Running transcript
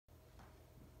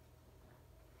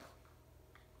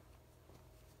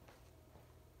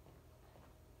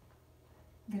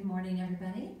Good morning,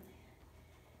 everybody.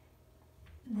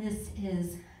 This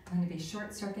is going to be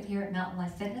short circuit here at Mountain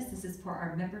Life Fitness. This is for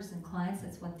our members and clients.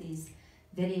 That's what these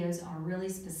videos are really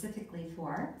specifically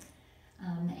for.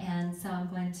 And so I'm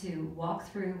going to walk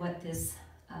through what this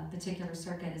particular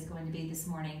circuit is going to be this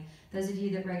morning. Those of you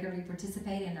that regularly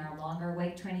participate in our longer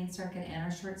weight training circuit and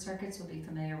our short circuits will be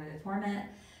familiar with the format.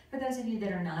 For those of you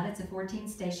that are not, it's a 14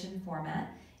 station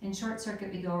format. In short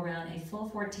circuit, we go around a full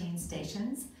 14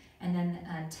 stations and then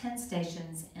 10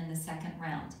 stations in the second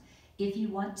round. If you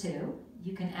want to,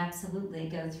 you can absolutely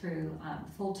go through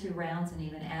full 2 rounds and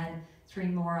even add 3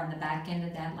 more on the back end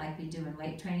of that like we do in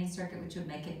weight training circuit, which would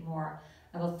make it more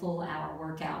of a full hour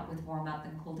workout with warm up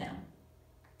and cool down.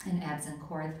 And abs and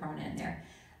core thrown in there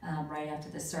right after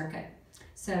the circuit.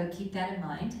 So keep that in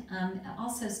mind.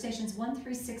 Also, stations 1,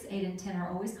 3, 6, 8, and 10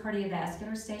 are always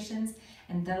cardiovascular stations,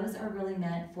 and those are really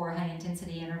meant for high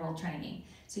intensity interval training.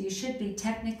 So you should be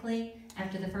technically,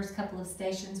 after the first couple of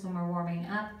stations when we're warming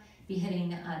up, be hitting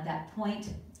that point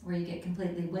where you get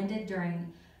completely winded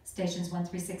during stations 1,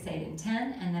 3, 6, 8, and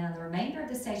 10, and then on the remainder of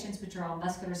the stations, which are all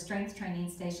muscular strength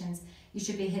training stations, you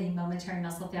should be hitting momentary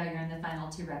muscle failure in the final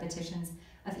 2 repetitions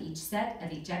of each set,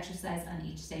 of each exercise on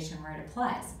each station where it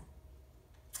applies.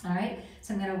 All right,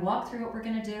 so I'm going to walk through what we're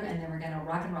going to do and then we're going to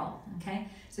rock and roll, okay?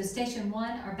 So station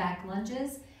 1 are back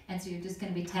lunges, and so you're just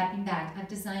going to be tapping back. I've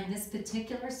designed this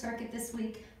particular circuit this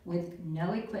week with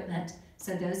no equipment,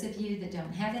 so those of you that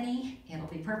don't have any, it'll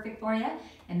be perfect for you,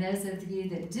 and those of you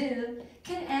that do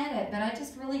can add it, but I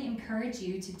just really encourage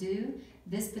you to do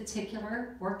this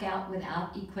particular workout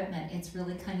without equipment. It's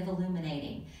really kind of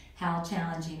illuminating how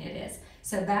challenging it is.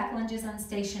 So back lunges on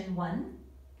station 1.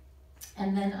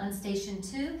 And then on station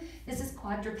 2, this is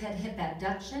quadruped hip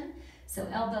abduction. So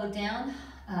elbow down,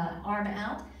 arm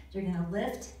out. You're going to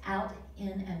lift, out,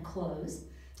 in, and close.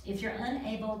 If you're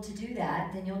unable to do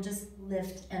that, then you'll just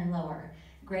lift and lower.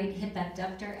 Great hip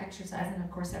abductor exercise, and of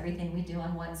course everything we do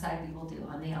on one side we will do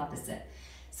on the opposite.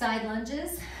 Side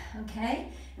lunges, okay?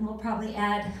 And we'll probably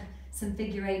add some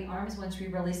figure 8 arms once we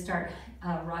really start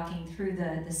rocking through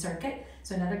the circuit.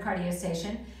 So another cardio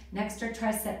station. Next are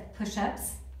tricep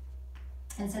push-ups.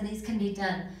 And so these can be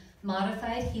done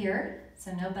modified here,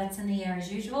 so no butts in the air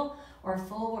as usual, or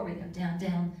full where we go down,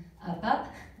 down, up, up.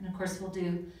 And of course we'll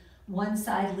do one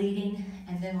side leading,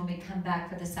 and then when we come back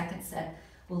for the second set,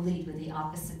 we'll lead with the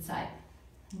opposite side,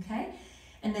 okay?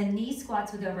 And then knee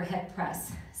squats with overhead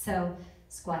press. So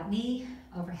squat knee,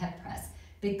 overhead press.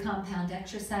 Big compound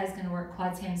exercise, gonna work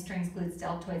quads, hamstrings, glutes,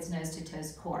 deltoids, nose to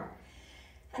toes, core.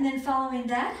 And then following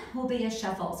that will be a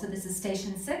shuffle. So this is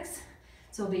station 6.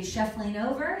 So we'll be shuffling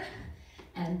over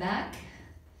and back,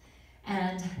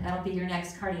 and that'll be your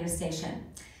next cardio station.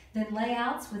 Then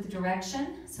layouts with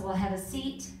direction. So we'll have a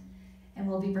seat, and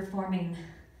we'll be performing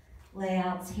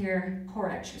layouts here, core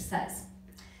exercise.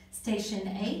 Station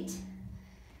 8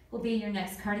 will be your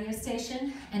next cardio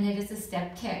station, and it is a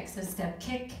step kick. So step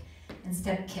kick and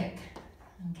step kick,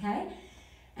 okay?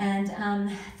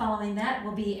 And following that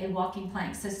will be a walking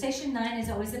plank. So station 9 is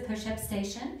always a push-up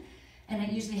station, and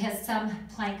it usually has some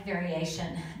plank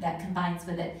variation that combines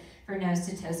with it for nose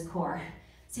to toes core.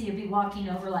 So you'll be walking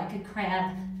over like a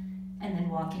crab and then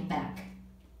walking back.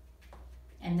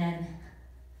 And then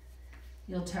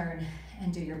you'll turn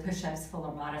and do your push-ups full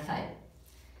or modified.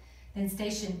 Then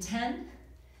station 10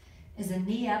 is a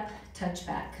knee up, touch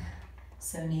back.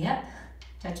 So knee up,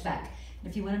 touch back. And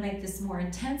if you want to make this more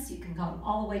intense, you can go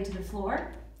all the way to the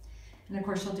floor. And of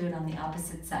course you'll do it on the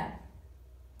opposite side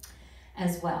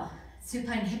as well.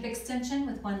 Supine hip extension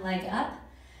with one leg up.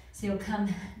 So you'll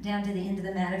come down to the end of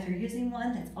the mat if you're using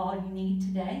one. That's all you need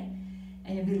today.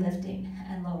 And you'll be lifting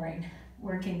and lowering,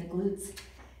 working the glutes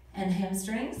and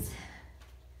hamstrings.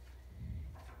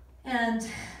 And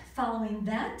following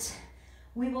that,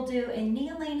 we will do a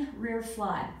kneeling rear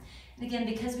fly. And again,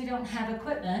 because we don't have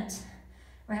equipment,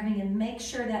 we're having to make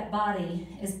sure that body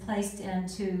is placed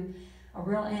into a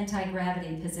real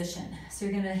anti-gravity position. So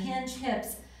you're going to hinge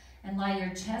hips and lie your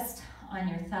chest on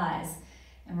your thighs,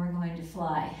 and we're going to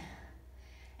fly.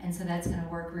 And so that's going to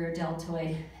work rear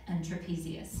deltoid and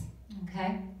trapezius,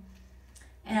 okay?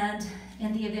 And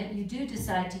in the event you do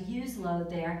decide to use load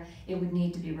there, it would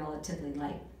need to be relatively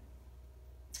light.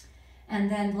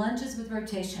 And then lunges with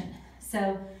rotation.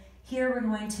 So here we're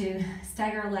going to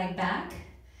stagger a leg back,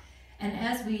 and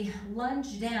as we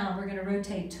lunge down, we're going to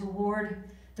rotate toward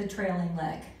the trailing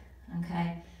leg,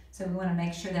 okay? So we want to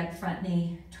make sure that front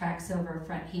knee tracks over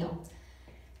front heel.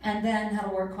 And then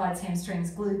that'll work quads, hamstrings,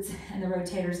 glutes, and the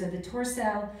rotators of the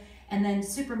torso. And then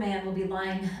Superman will be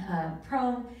lying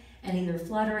prone and either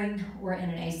fluttering or in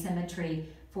an asymmetry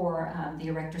for the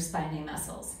erector spinae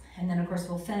muscles. And then of course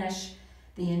we'll finish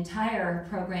the entire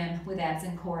program with abs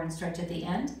and core and stretch at the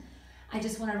end. I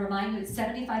just want to remind you it's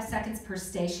 75 seconds per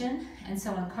station, and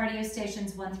so on cardio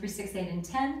stations 1, 3, 6, 8, and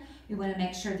 10, we want to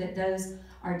make sure that those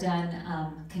are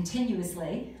done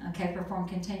continuously, okay, performed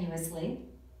continuously.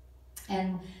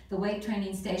 And the weight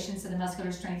training stations, so the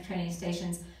muscular strength training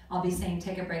stations, I'll be saying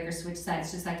take a break or switch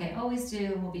sides just like I always do,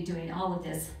 and we'll be doing all of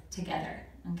this together,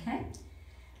 okay?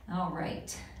 All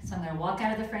right, so I'm going to walk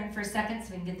out of the frame for a second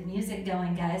so we can get the music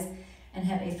going, guys, and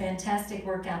have a fantastic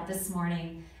workout this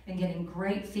morning. Been getting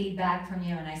great feedback from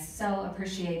you, and I so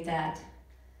appreciate that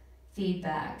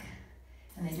feedback,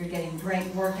 and that you're getting great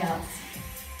workouts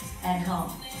at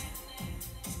home.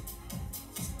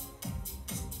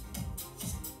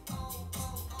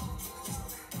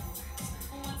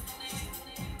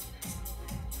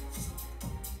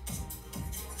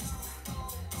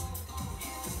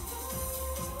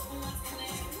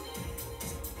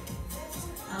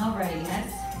 Alrighty,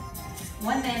 guys.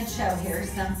 One-man show here,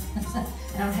 so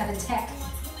I don't have a tech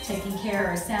taking care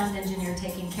or a sound engineer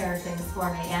taking care of things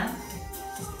for me, yeah?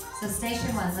 So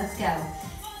station 1, let's go.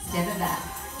 Step it back,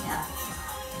 yeah.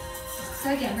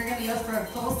 So again, we're gonna go for a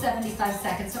full 75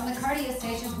 seconds. So on the cardio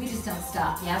stations, we just don't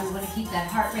stop, yeah? We wanna keep that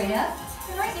heart rate up.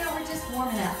 And right now, we're just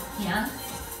warming up, yeah?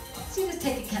 So you just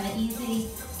take it kind of easy,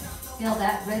 feel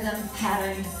that rhythm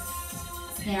pattern,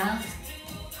 yeah?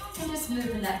 And just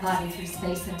moving that body through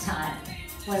space and time.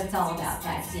 That's what it's all about,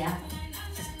 guys, yeah?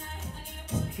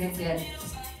 Good, good.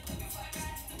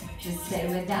 Just stay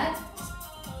with that.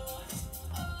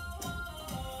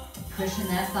 Pushing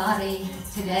that body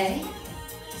today.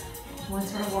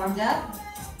 Once we're warmed up.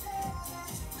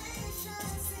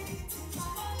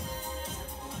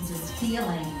 Just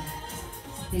feeling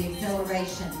the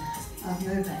exhilaration of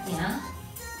movement, yeah?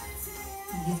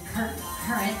 In these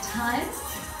current times,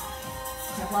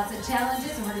 we have lots of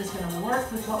challenges, and we're just going to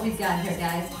work with what we've got here,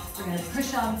 guys. We're going to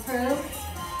push on through.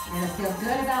 We're going to feel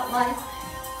good about life.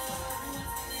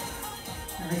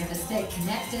 And we're going to stay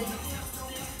connected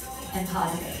and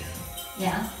positive.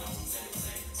 Yeah?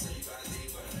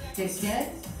 Good, good.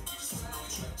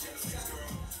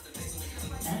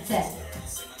 That's it.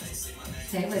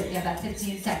 Stay with it. You have about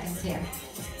 15 seconds here.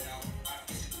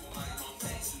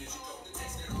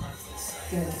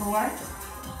 Good. 4,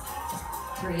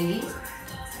 3,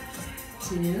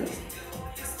 2,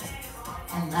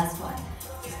 and last one.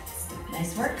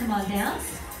 Nice work, come on down.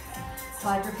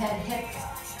 Quadruped hip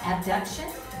abduction.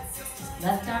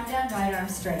 Left arm down, right arm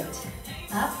straight.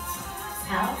 Up,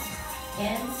 out,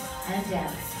 in, and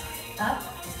down. Up,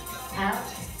 out,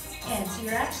 in. So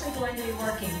you're actually going to be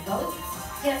working both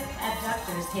hip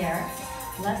abductors here.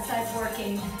 Left side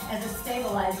working as a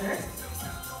stabilizer.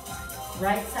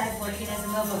 Right side working as a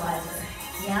mobilizer.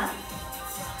 Yeah?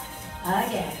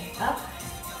 Again, up,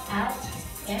 out,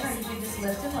 in, or you can just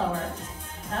lift and lower.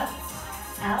 Up,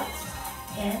 out,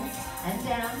 in, and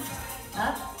down.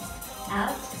 Up,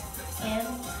 out, in,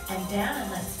 and down.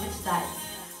 And let's switch sides.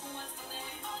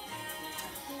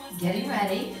 Getting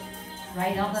ready.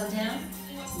 Right elbow down.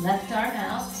 Left arm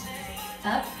out.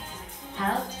 Up,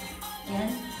 out, in,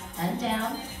 and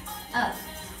down. Up,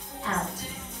 out,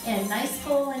 in. Nice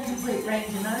full and complete range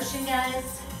of motion,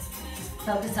 guys.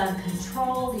 Focus on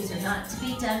control. These are not to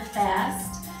be done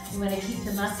fast. You want to keep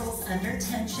the muscles under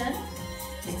tension.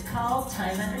 It's called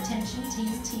time under tension,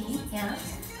 TUT, yeah.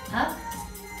 Up,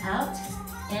 out,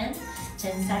 in,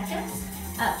 10 seconds.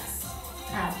 Up,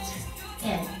 out,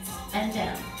 in, and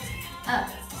down. Up,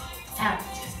 out,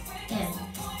 in,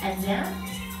 and down.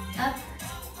 Up,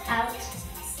 out,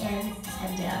 in,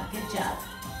 and down. Good job.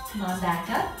 Come on back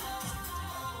up.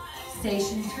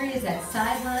 Station 3 is that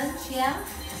side lunge, yeah?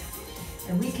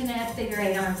 And we can add figure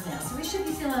 8 arms now. So we should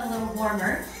be feeling a little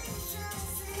warmer.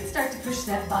 Let's start to push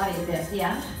that body a bit,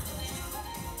 yeah?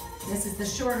 This is the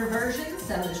shorter version,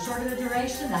 so the shorter the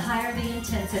duration, the higher the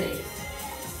intensity.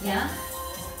 Yeah?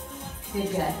 Good,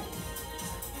 good.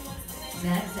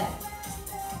 That's it.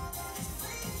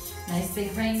 Nice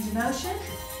big range of motion.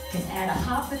 You can add a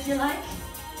hop if you like,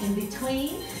 in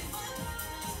between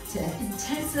to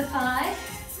intensify.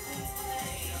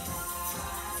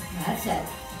 That's it.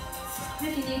 And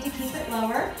if you need to keep it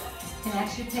lower, you can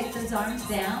actually take those arms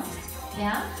down.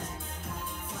 Yeah?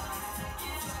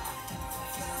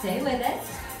 Stay with it.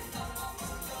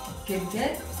 Good,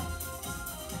 good.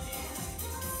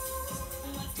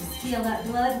 Just feel that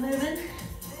blood moving.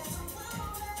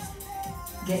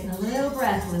 Getting a little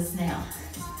breathless now.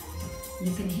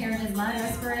 You can hear it in my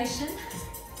respiration.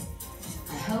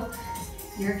 I hope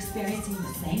you're experiencing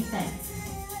the same thing.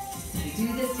 So we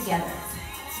do this together.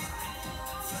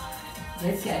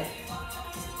 Good, good.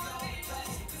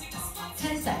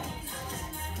 10 seconds.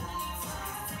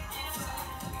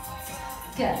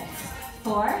 Good.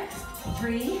 4,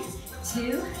 3,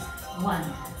 2,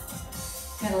 1.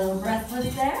 Got a little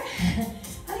breathless there.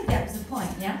 I think that was the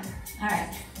point, yeah? All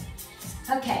right.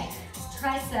 Okay,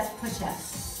 tricep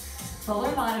push-ups. Full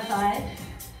or modified.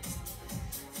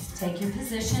 Take your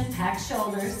position, pack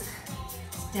shoulders.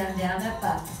 Down, down, up,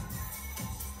 up.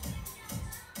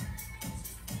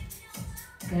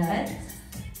 Good.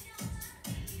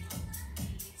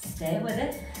 Stay with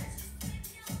it.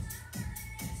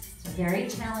 So very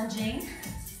challenging.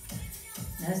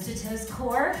 Nose to toes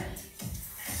core,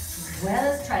 as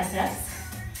well as triceps.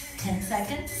 10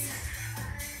 seconds.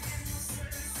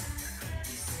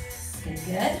 Good,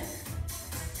 good.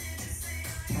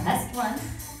 Last one.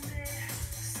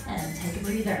 And take a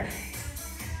breather.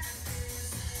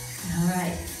 All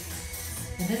right.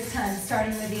 And this time,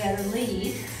 starting with the other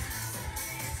lead.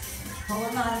 Full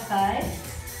or modified.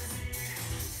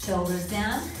 Shoulders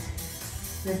down.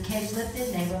 Rib cage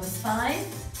lifted, navel to spine.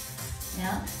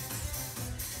 Yeah.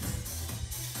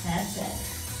 That's it.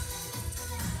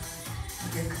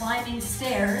 You're climbing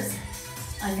stairs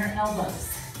on your elbows.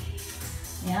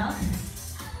 Yeah?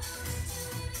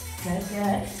 Good,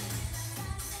 good.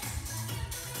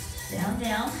 Down,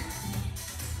 down.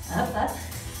 Up, up.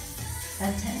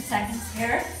 About 10 seconds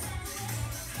here.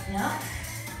 Yeah.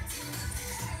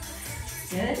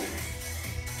 Good.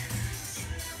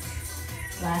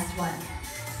 Last one.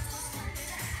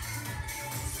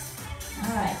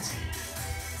 All right.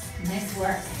 Nice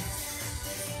work.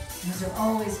 Those are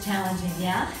always challenging,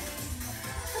 yeah?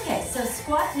 Okay, so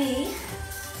squat knee.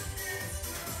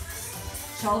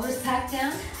 Shoulders packed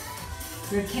down.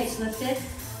 Rib cage lifted.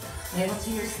 Navel to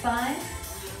your spine.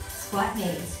 Squat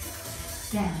knee.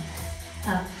 Down,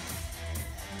 up.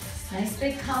 Nice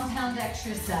big compound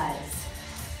exercise.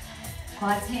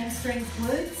 Quads, hamstrings,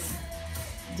 glutes.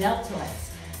 Deltoids.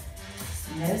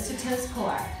 Nose to toes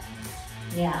core.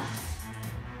 Yeah.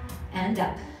 And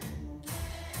up.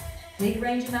 Big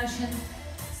range of motion.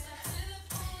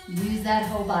 Use that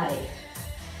whole body.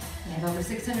 We have over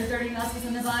 630 muscles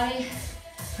in the body.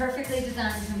 Perfectly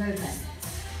designed for movement.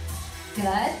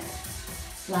 Good.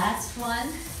 Last one.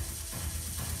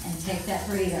 And take that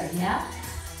breather, yeah?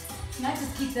 You might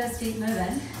just keep those feet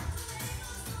moving.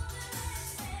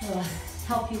 It'll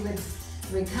help you with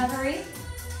recovery.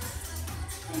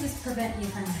 And just prevent you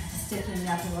from stiffening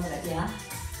up a little bit, yeah?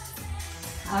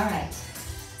 All right.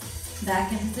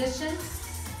 Back in position.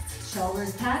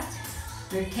 Shoulders packed.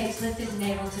 Rib cage lifted,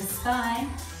 navel to spine.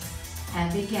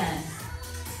 And begin.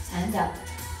 And up.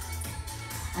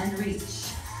 And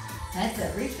reach. That's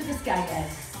it. Reach for the sky,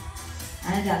 guys.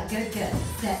 And up. Good, good.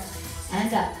 Sit.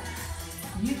 And up.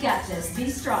 You got this. Be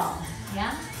strong.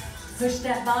 Yeah? Push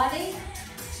that body.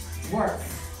 Work.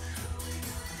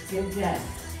 Good, good.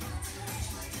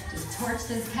 Just torch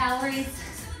those calories.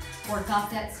 Work off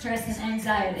that stress and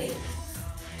anxiety.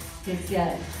 Good,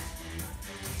 good.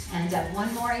 And up.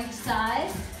 One more each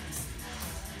side.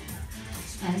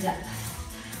 And up.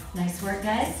 Nice work,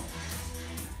 guys.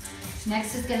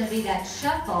 Next is going to be that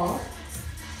shuffle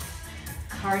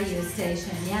cardio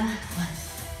station, yeah?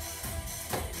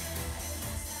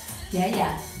 Yeah,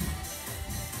 yeah.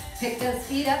 Pick those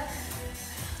feet up.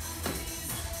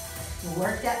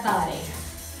 Work that body.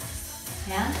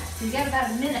 Yeah? So you got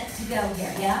about a minute to go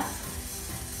here, yeah?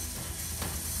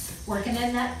 Working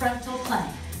in that frontal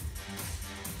plane.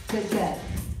 Good, good.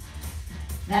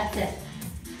 That's it.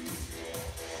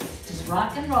 Just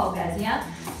rock and roll, guys, yeah?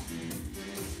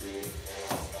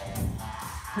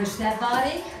 Push that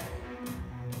body.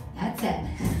 That's it.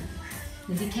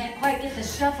 If you can't quite get the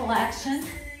shuffle action,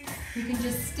 you can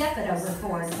just step it over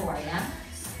forward four, yeah?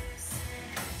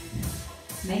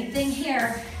 Main thing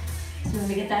here is when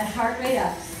we get that heart rate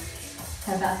up,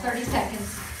 have about 30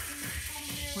 seconds.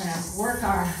 We're gonna work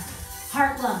our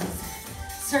heart, lungs,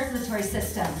 circulatory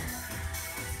system.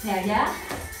 Yeah, yeah?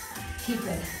 Keep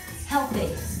it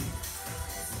healthy.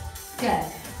 Good.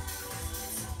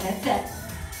 That's it.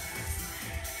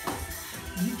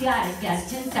 You got it, guys.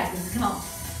 10 seconds. Come on.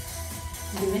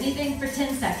 Do anything for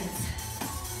 10 seconds.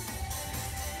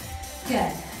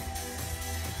 Good.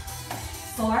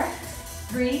 4,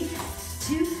 3,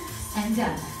 2, and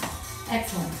done.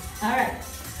 Excellent. All right.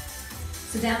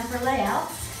 So down for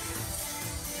layouts.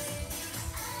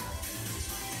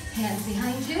 Hands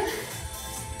behind you.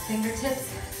 Fingertips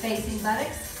facing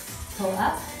buttocks. Pull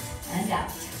up and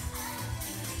out.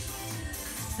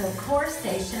 So core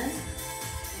station.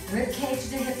 Rib cage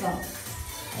to hip bone.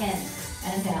 In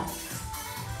and out.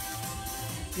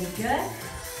 Good, good.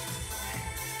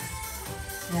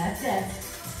 That's it.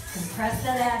 Compress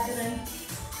that abdomen.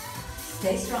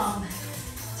 Stay strong.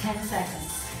 10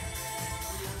 seconds.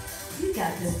 You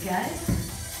got this,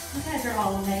 guys. You guys are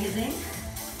all amazing.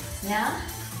 Yeah?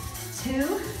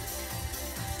 2.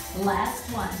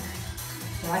 Last one.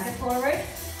 Rock it forward.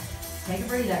 Take a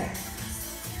breather.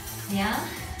 Yeah?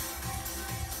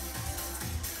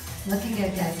 Looking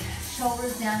good, guys.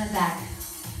 Shoulders down and back.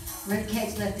 Rib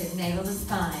cage lifted, navel to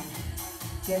spine.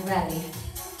 Get ready.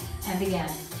 And begin.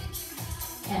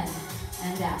 In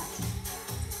and out.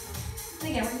 And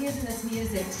again, we're using this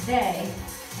music today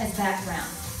as background.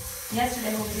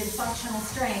 Yesterday when we did functional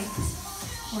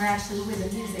strength, we're actually with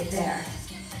the music there.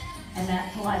 And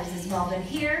that Pilates as well. But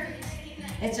here,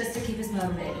 it's just to keep us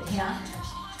motivated, yeah?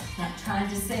 Not trying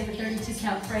to say the 32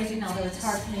 count phrasing, although it's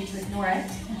hard for me to ignore it.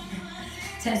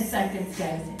 10 seconds,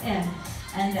 guys. In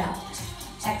and out.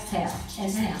 Exhale,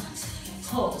 inhale.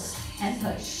 Hold and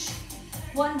push.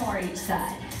 One more each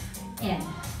side. In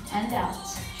and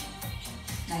out.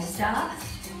 Nice job.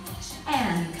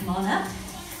 And come on up.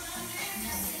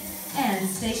 And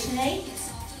stationate.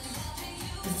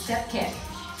 The step kick.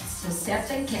 So step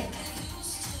and kick.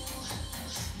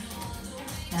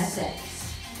 That's it.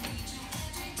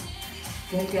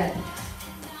 Good, good.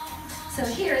 So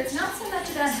here, it's not so much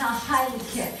about how high we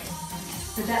kick,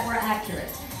 but that we're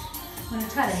accurate. I'm gonna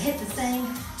try to hit the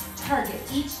same target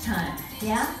each time,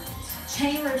 yeah?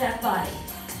 Chamber that body.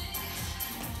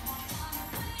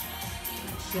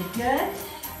 Good, good.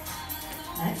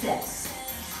 That's it.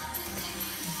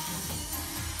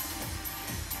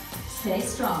 Stay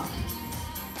strong.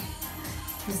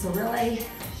 This will really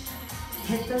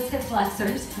hit those hip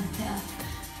flexors. Yeah.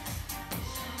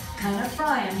 Kind of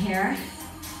fry them here.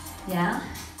 Yeah.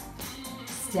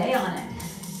 Stay on it.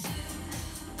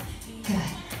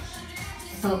 Good.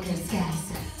 Focus,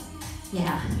 guys.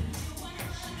 Yeah.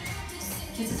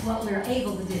 This is what we're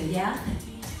able to do, yeah?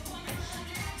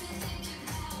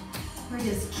 We're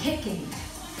just kicking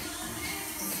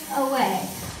away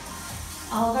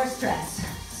all of our stress,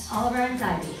 all of our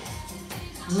anxiety,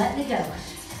 letting it go,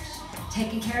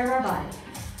 taking care of our body.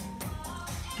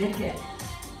 Good, good.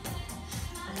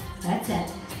 That's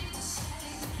it.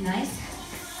 Nice.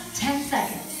 10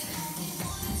 seconds.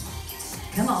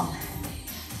 Come on.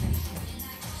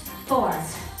 4,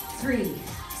 3,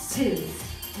 2,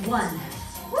 1.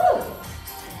 Woo!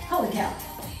 Holy cow.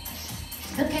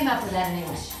 Who came up with that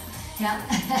anyway? Yeah.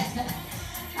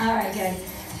 All right, guys.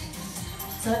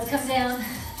 So let's come down.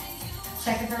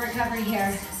 Second for recovery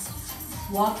here.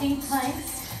 Walking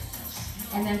planks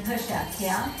and then push-ups,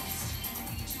 yeah?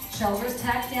 Shoulders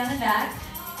tacked down and back.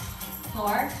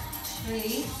 4,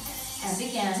 3, and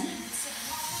begin.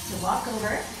 So walk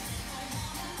over.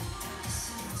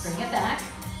 Bring it back.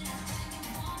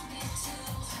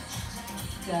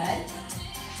 Good.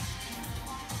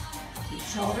 Keep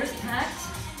shoulders packed.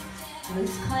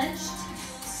 Glutes clenched.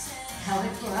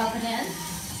 Pelvic floor up and in.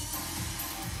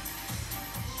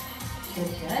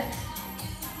 Good, good.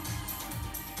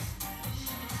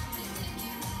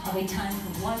 I'll be time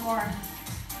for one more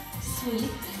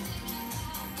sweep.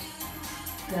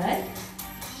 Good.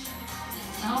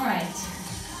 All right.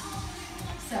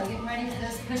 So getting ready for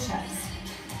those push-ups.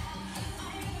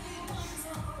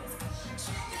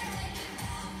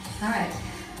 All right.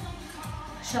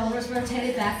 Shoulders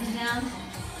rotated back and down.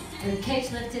 Rib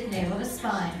cage lifted, navel to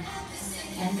spine.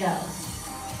 And go.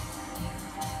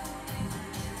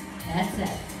 That's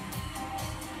it.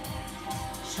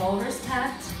 Shoulders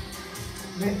packed.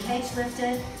 Rib cage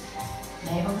lifted,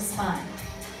 navel to spine.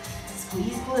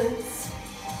 Squeeze glutes.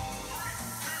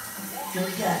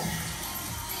 Good, good.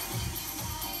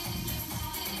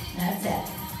 That's it.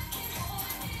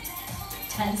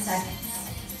 10 seconds.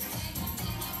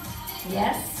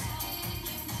 Yes.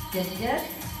 Good, good.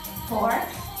 4,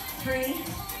 3,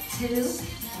 2,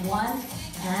 1,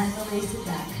 and release it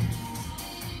back.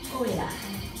 Oh yeah.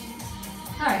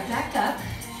 All right, back up.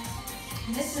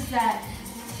 And this is that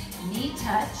knee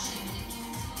touch.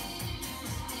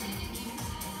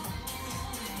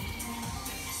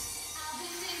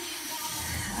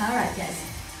 All right, guys.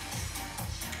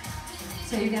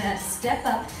 So you're gonna step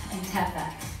up and tap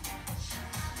back.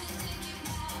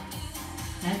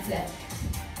 That's it.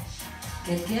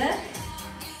 Good, good.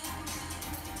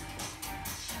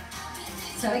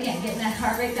 So again, getting that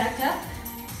heart rate back up.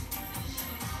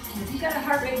 And if you've got a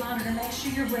heart rate monitor, make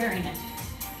sure you're wearing it.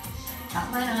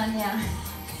 Got mine on, yeah.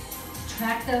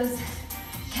 Track those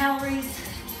calories,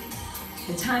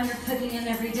 the time you're putting in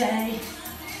every day.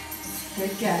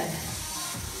 Good, good.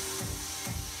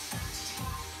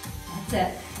 That's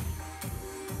it.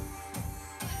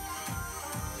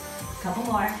 Couple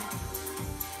more.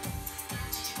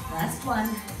 Last one.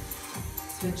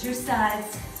 Switch your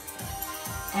sides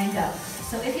and go.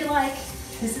 So if you like,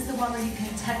 this is the one where you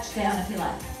can touch down if you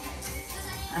like.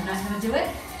 I'm not gonna do it.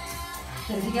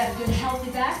 But if you got a good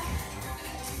healthy back,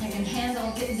 you can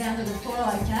handle getting down to the floor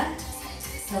like that,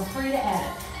 feel free to add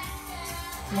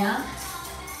it. Yeah?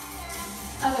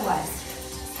 Otherwise,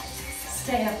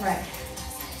 stay upright.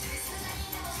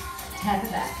 Tap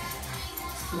it back.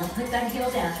 You don't put that heel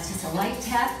down, it's just a light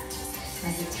tap,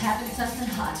 like you're tapping something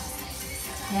hot.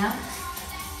 Yeah?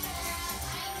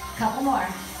 Couple more.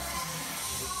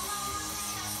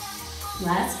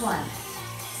 Last one.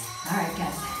 All right,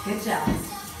 guys, good job.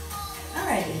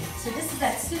 Alrighty, so this is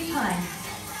that supine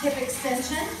hip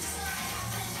extension.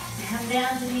 You come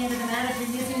down to the end of the mat if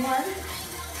you're using one.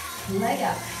 Leg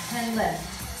up and lift.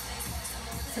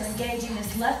 So engaging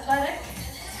this left buttock.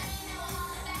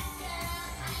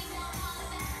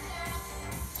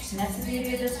 And that's the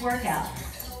beauty of this workout.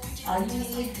 All you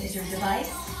need is your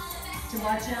device to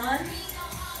watch it on.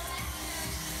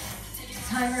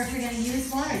 Timer if you're going to use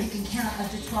one, or you can count up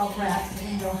to 12 reps. You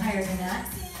can go higher than that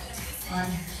on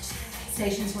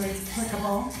stations where it's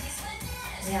applicable.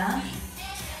 Yeah.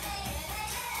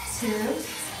 2.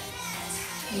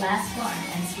 Last one,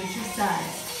 and switch your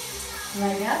sides.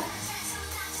 Leg up,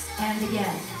 and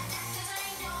again.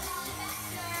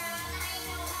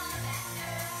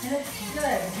 And it's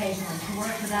good occasionally to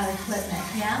work without equipment,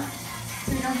 yeah?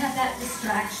 So you don't have that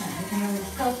distraction. You can really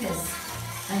focus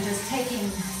on just taking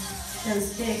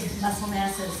those big muscle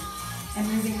masses and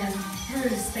moving them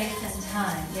through space and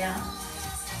time, yeah?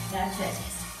 That's it.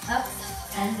 Up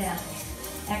and down.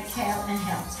 Exhale,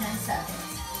 inhale, 10 seconds.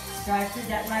 Drive through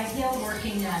that right heel,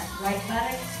 working that right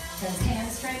buttock, those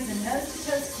hamstrings and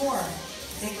nose-to-toes core.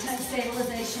 Big time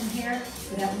stabilization here.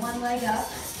 We got one leg up.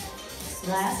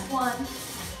 Last one.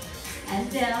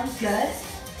 And down, good.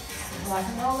 Rock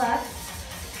and roll up.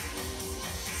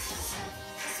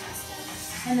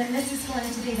 And then this is going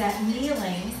to be that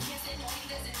kneeling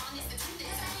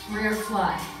rear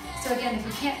fly. So again, if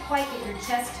you can't quite get your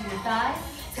chest to your thigh,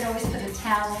 you can always put a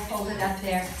towel folded up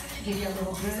there to give you a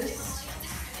little boost.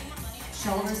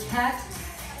 Shoulders packed.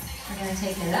 We're going to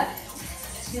take it up,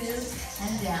 2,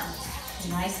 and down.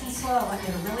 Nice and slow. I want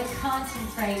you to really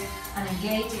concentrate on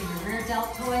engaging your rear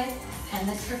deltoid and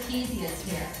the trapezius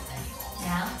here.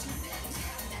 Yeah?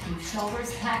 Keep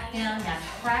shoulders packed down. Now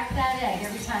crack that egg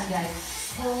every time,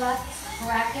 guys. Pull up,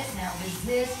 crack it. Now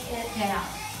resist it down.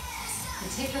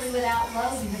 Particularly without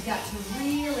load, you've got to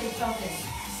really focus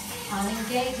on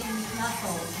engaging these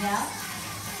muscles. Yeah?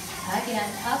 Again,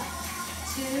 up,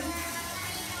 2,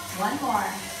 one more.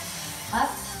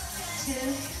 Up, 2,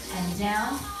 and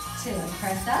down, 2. And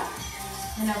press up.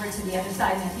 And over to the other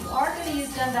side. Now, if you are going to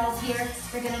use dumbbells here,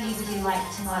 they're going to need to be light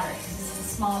to moderate because this is a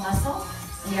small muscle.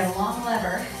 And you have a long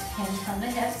lever hinged from the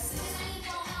hips.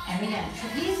 And again,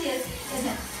 trapezius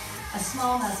isn't a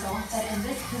small muscle, but in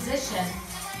this position,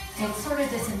 it's sort of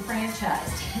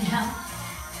disenfranchised, you know?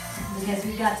 Because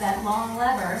we've got that long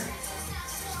lever.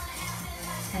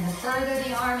 And the further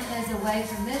the arm is away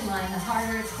from midline, the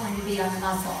harder it's going to be on the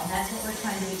muscle. And that's what we're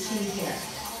trying to achieve here.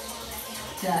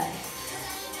 Good.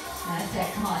 That's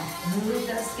it, come on. Move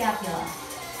those scapula.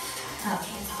 Up,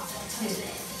 2,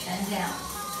 and down.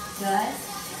 Good.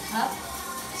 Up,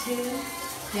 2,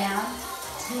 down.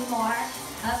 2 more.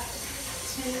 Up,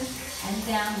 2, and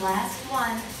down. Last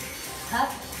one.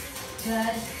 Up,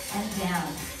 good, and down.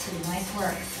 2. Nice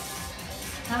work.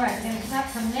 All right, we're going to come up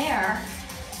from there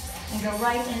and go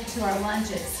right into our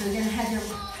lunges. So you're going to have your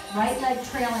right leg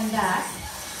trailing back.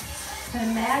 You can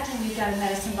imagine you've got a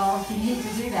medicine ball if you need to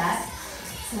do that.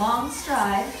 Long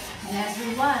stride, and as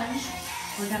we lunge,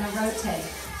 we're going to rotate.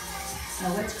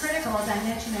 Now what's critical, as I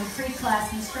mentioned in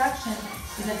pre-class instruction,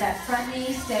 is that that front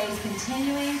knee stays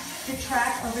continuing to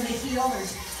track over the heel.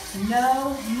 There's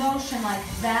no motion like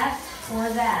that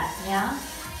or that, yeah?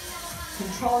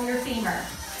 Control your femur.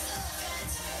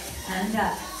 And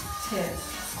up, 2.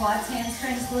 Quads,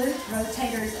 hamstrings, glutes,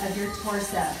 rotators of your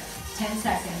torso. 10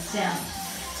 seconds, down,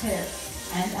 2,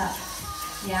 and up.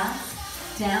 Yeah?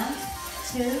 Down,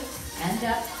 2, and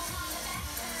up.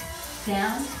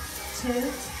 Down, 2,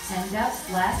 and up.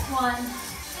 Last one.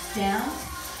 Down,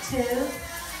 2,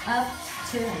 up,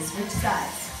 2, and switch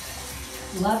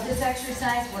sides. Love this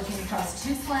exercise, working across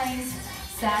 2 planes,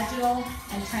 sagittal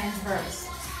and transverse.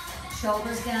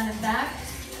 Shoulders down and back,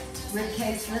 rib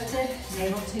cage lifted,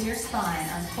 navel to your spine.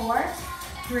 On 4,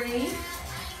 3,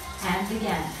 and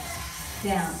begin.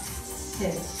 Down, 2,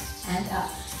 and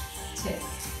up, 2.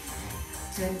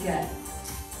 Good, good.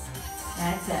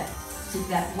 That's it. Keep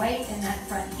that weight in that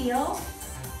front heel.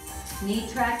 Knee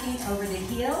tracking over the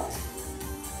heel.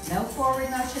 No forward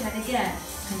motion. And again,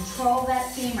 control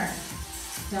that femur.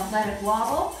 Don't let it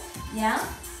wobble. Yeah?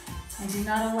 And do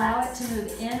not allow it to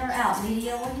move in or out,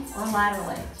 medially or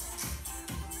laterally.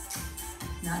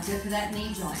 Not good for that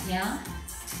knee joint, yeah?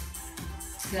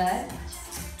 Good.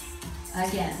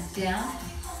 Again, down,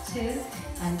 2,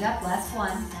 and up, last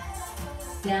one.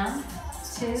 Down,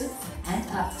 2, and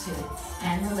up 2,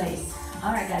 and release.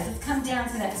 All right, guys, let's come down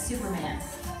to that Superman.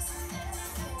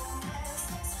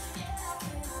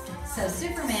 So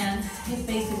Superman is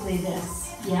basically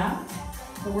this, yeah?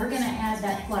 But we're gonna add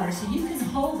that flutter. So you can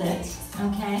hold it,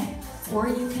 okay? Or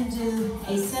you can do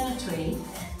asymmetry,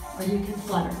 or you can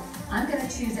flutter. I'm gonna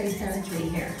choose asymmetry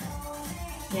here,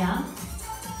 yeah?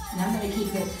 And I'm gonna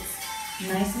keep it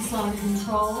nice and slow and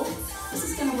controlled. This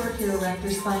is gonna work your erector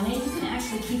spinae. You can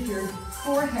actually keep your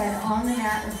forehead on the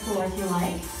mat or floor if you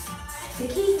like. The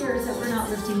key here is that we're not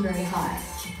lifting very high.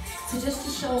 So just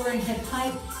a shoulder and hip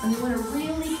height, and we want to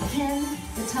really pin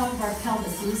the top of our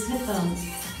pelvis, loose hip bones,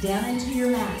 down into your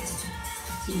mat.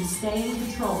 So you stay in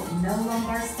control, no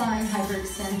lumbar spine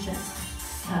hyperextension.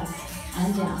 Up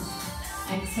and down.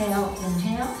 Exhale,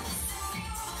 inhale.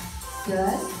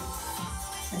 Good.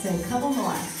 Let's do a couple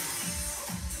more.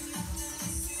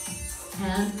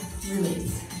 And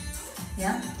release.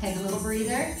 Yeah, take a little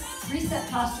breather. Reset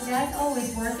posture, guys,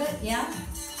 always worth it, yeah?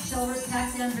 Shoulders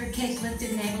packed down, ribcage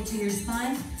lifted and able to your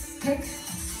spine. Pick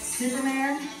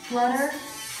Superman, flutter,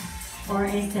 or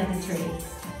asymmetry.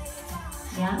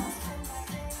 Yeah?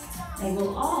 They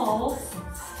will all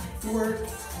work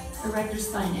erector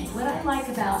spinae. What I like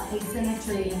about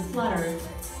asymmetry and flutter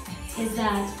is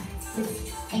that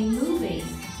it's a moving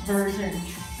version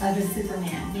of a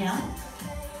Superman, yeah?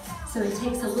 So it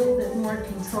takes a little bit more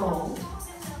control.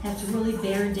 Have to really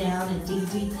bear down and dig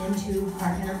deep into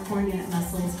our inner core unit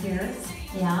muscles here.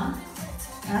 Yeah.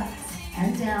 Up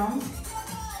and down.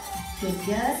 Good,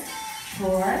 good.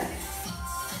 4,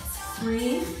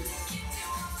 3,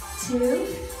 2.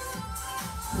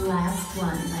 Last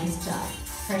one. Nice job.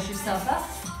 Press yourself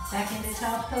up. Back into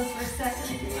child pose for a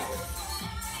second if you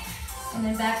like. And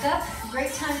then back up.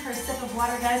 Great time for a sip of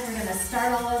water, guys. We're going to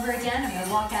start all over again. I'm going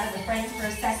to walk out of the frame for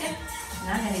a second. And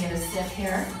I'm going to get a sip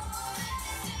here.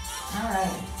 All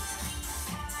right.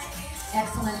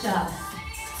 Excellent job.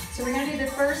 So we're going to do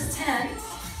the first 10.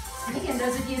 And again,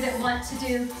 those of you that want to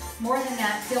do more than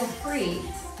that, feel free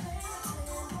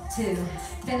to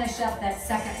finish up that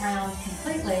second round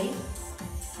completely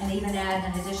and even add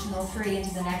an additional 3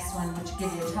 into the next one, which will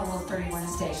give you a total of 31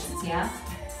 stations, yeah?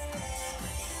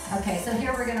 Okay, so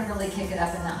here we're going to really kick it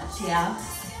up a notch, yeah?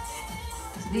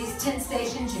 So these 10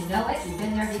 stations, you know it, you've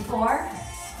been there before.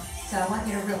 So I want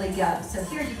you to really go. So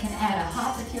here you can add a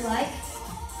hop if you like.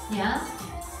 Yeah?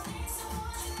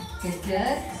 Good,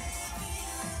 good.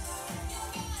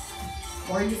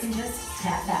 Or you can just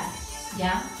tap back.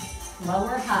 Yeah?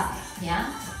 Lower, high.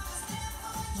 Yeah?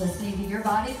 Listening to your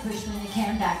body, push when you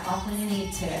can, back off when you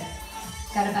need to.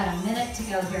 Got about a minute to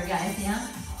go here, guys. Yeah?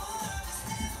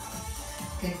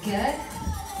 Good, good.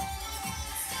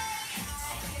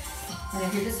 And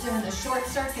if you're just doing the short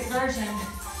circuit version,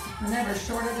 remember,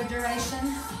 shorter the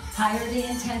duration, higher the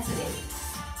intensity.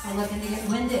 We're looking to get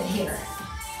winded here,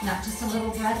 not just a little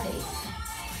breathy.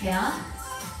 Yeah?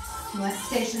 You want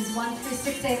stations 1, 3,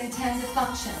 6, 8, and 10 to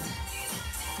function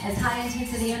as high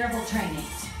intensity interval training.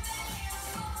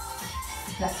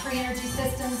 Got 3 energy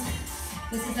systems.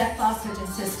 This is that phosphagen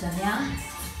system, yeah?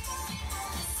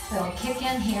 So it'll kick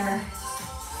in here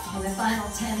in the final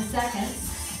 10 seconds.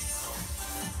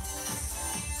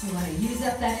 You want to use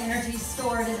up that energy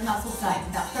stored in the muscle site.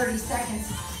 About 30 seconds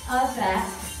of that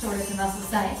stored at the muscle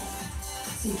site.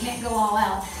 So you can't go all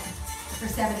out for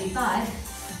 75.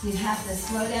 You have to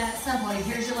slow down at some point.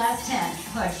 Here's your last 10.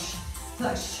 Push,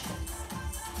 push.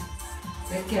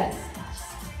 Good, good.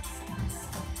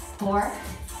 4,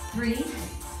 3,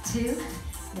 2,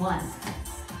 1.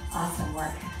 Awesome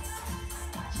work.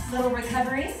 Little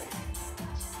recovery.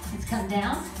 Let's come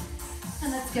down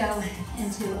and let's go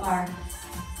into our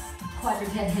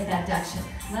quadruped hip abduction.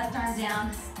 Left arm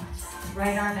down,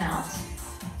 right arm out.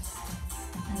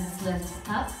 And let's lift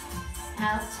up,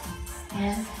 out,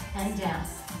 in, and down.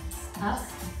 Up,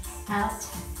 out,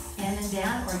 in, and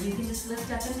down. Or you can just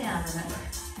lift up and down, remember.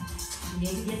 You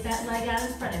need to get that leg out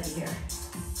in front of you here.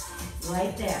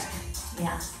 Right there.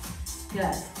 Yeah.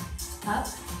 Good. Up,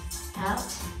 out,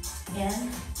 in,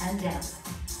 and down.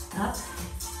 Up,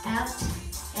 out,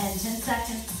 and 10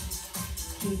 seconds.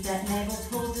 Keep that navel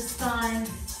pulled to spine,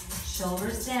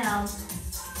 shoulders down,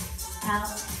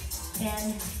 out,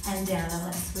 in, and down. Now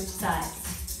let's switch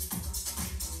sides.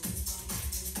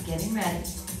 Getting ready.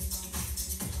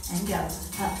 And go.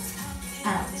 Up,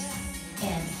 out,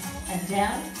 in, and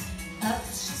down. Up,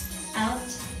 out,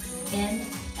 in,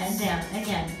 and down.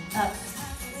 Again, up,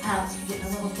 out. Getting a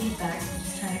little feedback.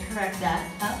 Just trying to correct that.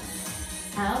 Up,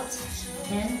 out,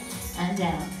 in, and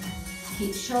down.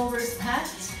 Keep shoulders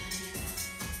packed.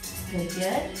 Good,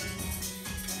 good.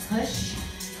 Push,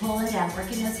 pull and down.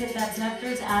 Working those hip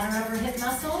abductors, outer upper hip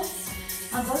muscles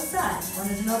on both sides. One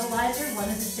is a mobilizer, one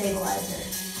is a stabilizer.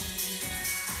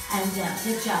 And down,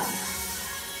 good job.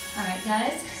 All right,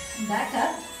 guys, back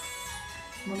up.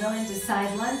 We'll go into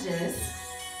side lunges.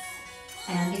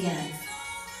 And again.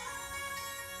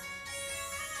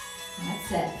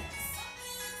 That's it.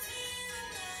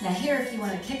 Now here, if you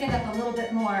want to kick it up a little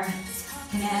bit more,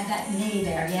 you can add that knee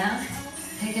there, yeah?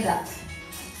 Pick it up.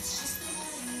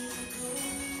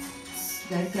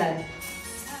 Good, good.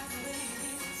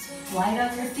 Light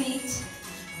on your feet.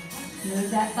 Move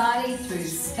that body through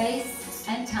space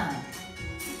and time.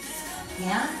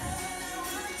 Yeah?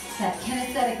 That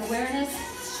kinesthetic awareness.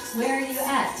 Where are you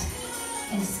at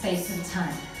in space and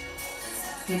time?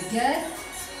 Good, good.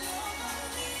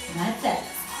 And that's it.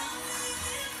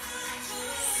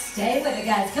 Stay with it,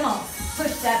 guys. Come on.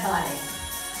 Push that body.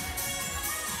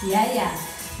 Yeah, yeah.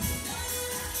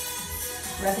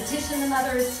 Repetition, the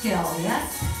mother of skill,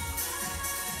 yes?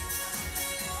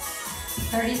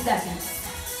 30 seconds.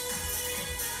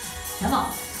 Come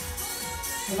on.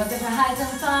 We're looking for highs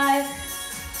on 5.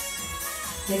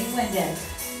 Getting winded.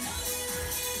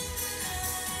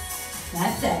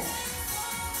 That's it.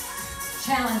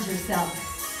 Challenge yourself.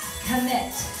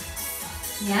 Commit.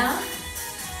 Yeah?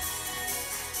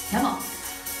 Come on.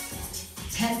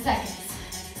 10 seconds.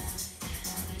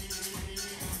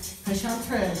 Push on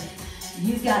through.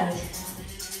 You got it.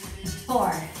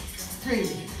 4, 3,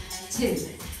 2,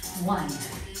 1.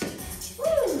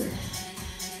 Woo!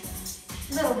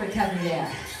 Little recovery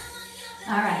there.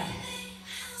 All right.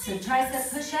 So tricep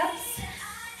push-ups.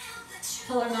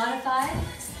 Full or modified.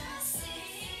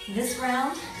 This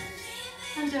round,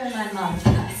 I'm doing my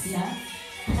modified, yeah?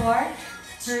 4,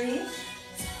 3,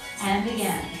 and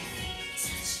again.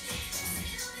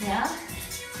 Yeah?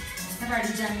 I've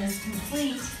already done this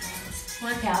complete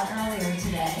workout earlier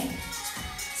today.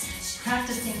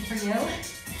 Practicing for you.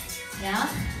 Yeah?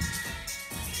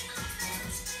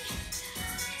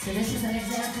 So this is an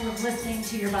example of listening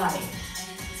to your body.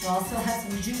 So I'll also have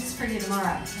some juice for you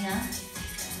tomorrow. Yeah?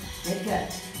 Good, good.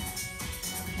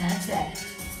 That's it.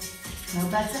 No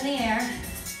butts in the air.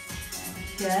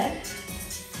 Good.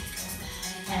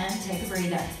 And take a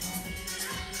breather.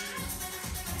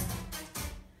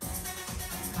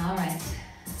 All right.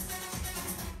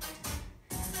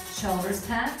 Shoulders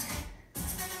packed.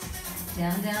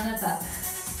 Down, down, up, up.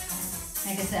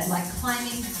 Like I said, like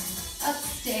climbing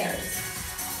upstairs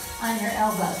on your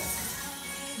elbows.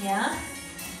 Yeah?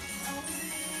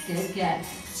 Good, good.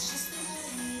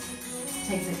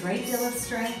 Takes a great deal of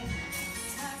strength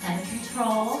and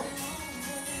control.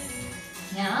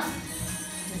 Yeah?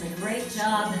 Does a great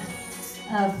job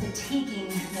of fatiguing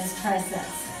those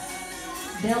triceps.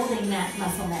 Building that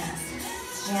muscle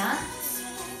mass. Yeah?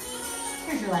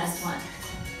 Here's your last one.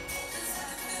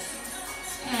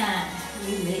 And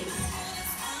release.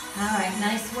 All right,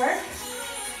 nice work.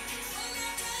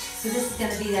 So this is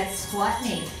going to be that squat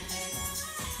knee.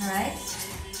 All right?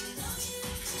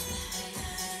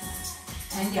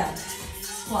 And go.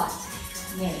 Squat,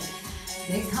 knee.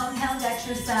 Big compound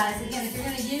exercise. Again, if you're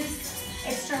going to use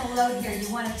external load here, you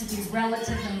want it to be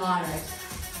relative and moderate.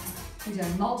 You're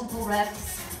doing multiple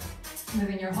reps,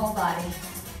 moving your whole body.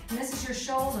 And this is your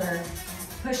shoulder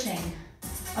pushing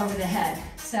over the head.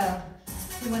 So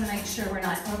we want to make sure we're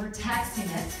not overtaxing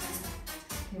it.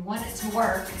 We want it to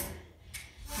work,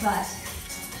 but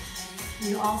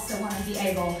we also want to be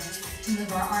able to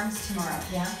move our arms tomorrow,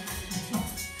 yeah?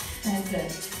 That's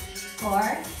it.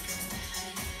 4,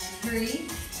 3,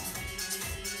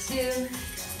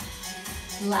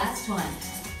 2, last one.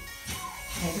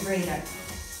 Take a breather.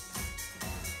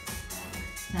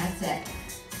 That's it.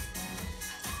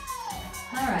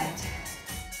 All right.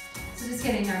 So just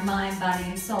getting our mind, body,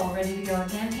 and soul ready to go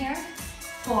again here.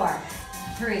 4,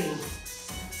 3,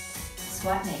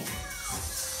 squat knee.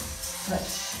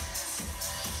 Push.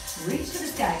 Reach for the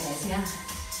sky, guys, yeah?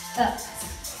 Up.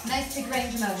 Nice big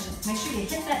range of motion. Make sure you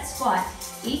hit that squat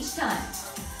each time.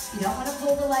 You don't want to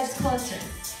pull the legs closer.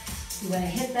 You want to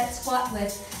hit that squat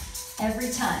width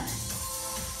every time.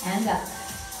 And up.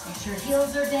 Make sure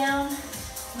heels are down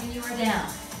when you are down.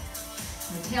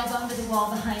 And the tailbone to the wall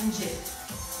behind you.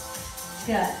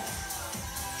 Good.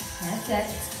 That's it.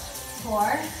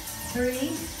 4,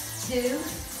 3, 2,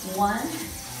 1.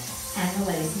 And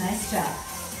release. Nice job.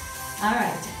 All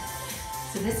right.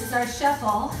 So this is our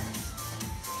shuffle.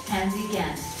 And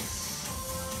begin.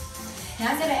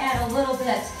 Now I'm going to add a little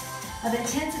bit of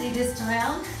intensity this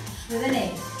round with an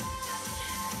 8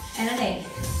 and an 8.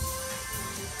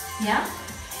 Yeah?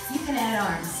 You can add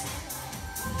arms.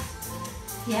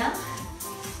 Yeah?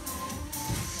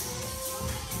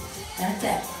 That's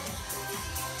it.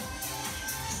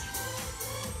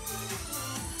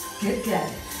 Good,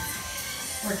 good.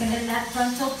 Working in that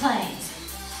frontal plane.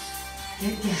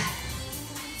 Good, good.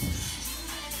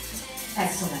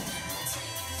 Excellent.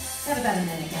 Got about a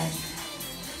minute, guys.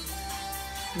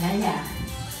 Yeah, yeah.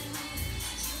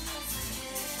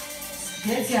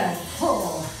 Good, good.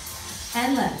 Pull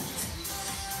and lift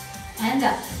and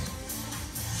up.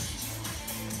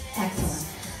 Excellent.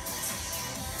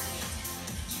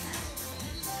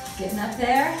 Getting up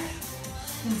there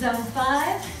in zone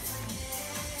 5.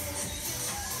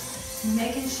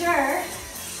 Making sure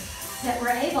that we're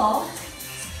able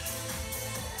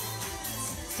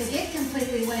to get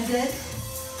completely winded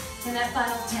in that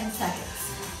final 10 seconds.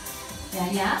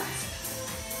 Yeah, yeah.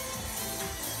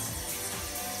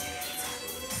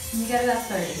 You got about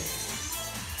 30.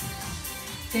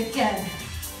 Good, good.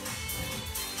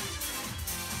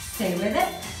 Stay with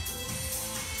it.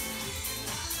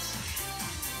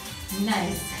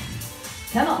 Nice.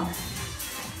 Come on.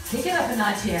 Kick it up a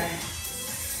notch here.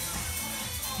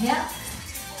 Yeah.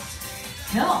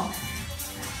 Come on.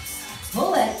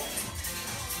 Pull it.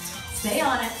 Stay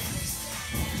on it.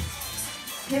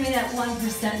 Give me that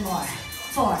 1% more.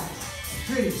 4,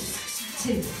 3,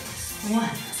 2, 1.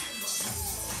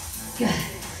 Good.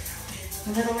 A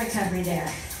little recovery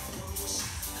there.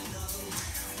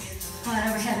 Come on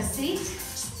over, have a seat.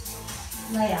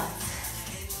 Lay out.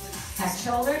 Pack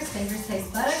shoulders, fingers face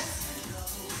buttocks.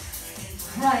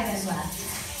 Right and left.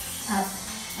 Up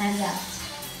and out.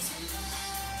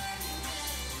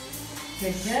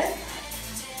 Good, good.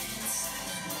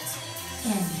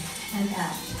 In and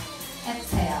out.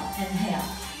 Exhale, inhale.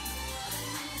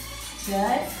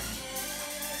 Good.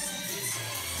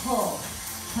 Pull,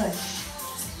 push.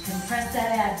 Compress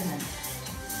that abdomen.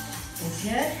 Good,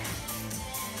 good.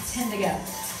 10 to go.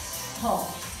 Pull.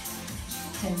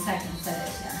 10 seconds, that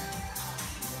is, yeah.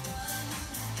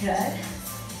 Good.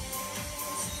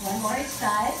 One more each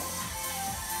side.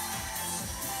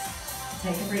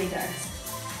 Take a breather.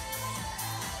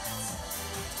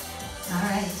 All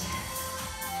right.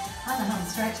 On the home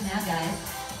stretch now, guys.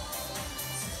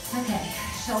 Okay,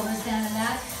 shoulders down and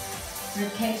back.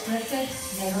 Rib cage lifted,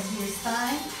 navel to your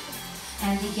spine.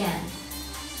 And begin.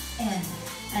 In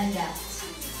and out.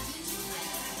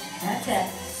 That's it.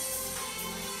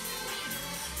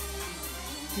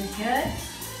 Good, good.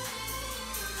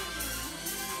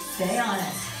 Stay on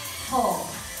it. Pull,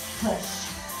 push.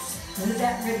 Move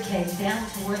that rib cage down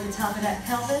toward the top of that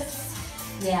pelvis.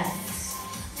 Yes.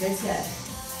 Good, good.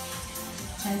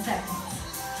 10 seconds.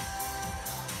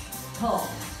 Pull,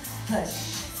 push.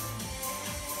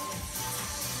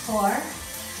 4,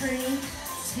 3,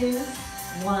 2,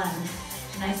 1.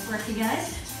 Nice work, you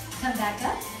guys. Come back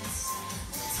up.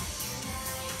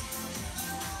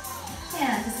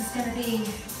 And this is going to be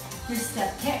your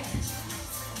step kick.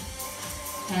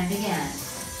 And again.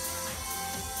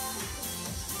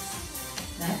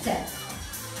 That's it.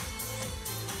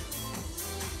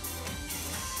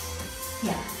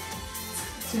 Yeah.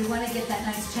 So we want to get that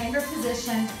nice chamber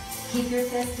position. Keep your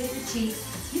fist at your cheeks.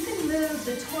 You can move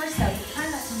the torso, but try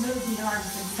not to move the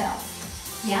arms themselves.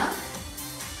 Yeah?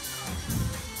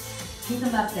 Keep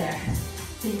them up there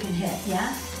so you can hit,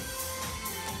 yeah?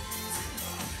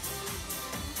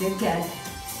 Good, good.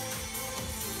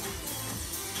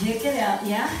 Kick it out,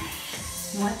 yeah?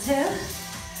 You want to?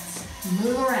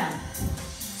 Move around.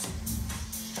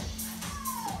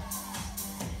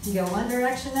 You go one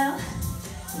direction now,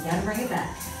 you gotta bring it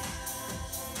back.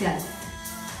 Good.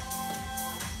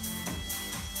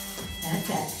 That's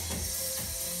it.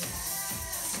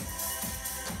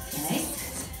 Okay,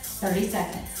 30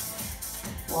 seconds.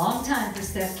 Long time for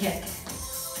step kick.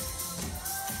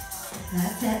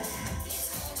 That's it.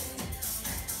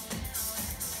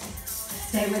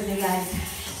 Stay with me, guys.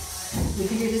 We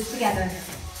can do this together.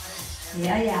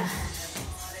 Yeah, yeah.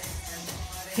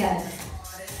 Good.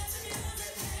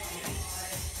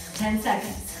 10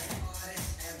 seconds.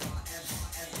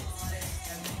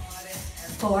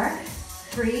 4,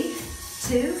 3,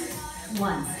 2,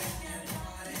 1.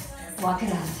 Walk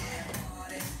it out.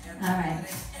 All right.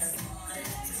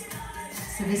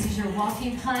 So this is your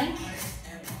walking plank.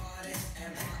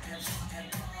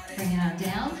 Bring it on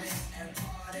down.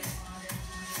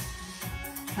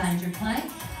 Find your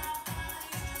plank.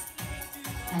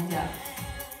 And go.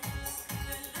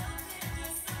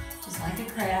 Just like a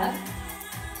crab.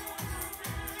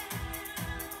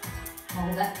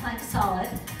 Hold that plank solid.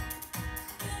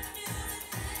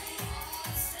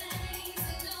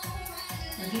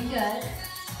 Looking good.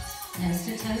 Nose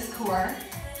to toes core.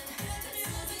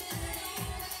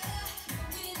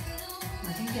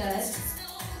 good.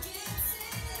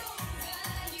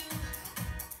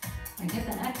 Bring it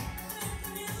back.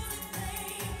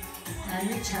 And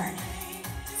return.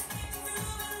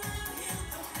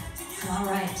 All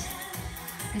right.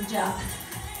 Good job.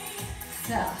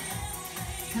 So,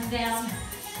 come down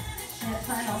in that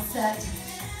final set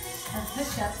of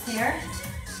push-ups here.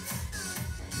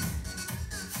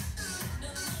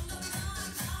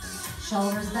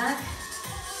 Shoulders back,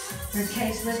 rib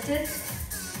cage lifted,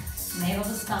 navel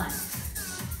to spine.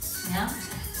 Now,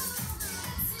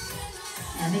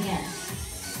 and again.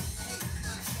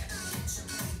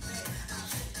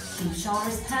 Keep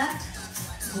shoulders packed,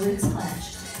 glutes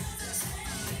clenched.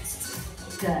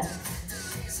 Good.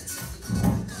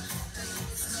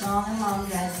 Strong and long,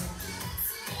 guys.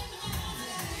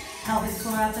 Pelvic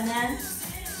floor up and in,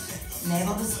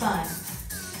 navel to spine.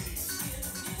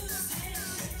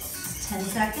 10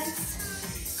 seconds.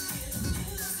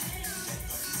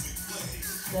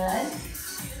 Good.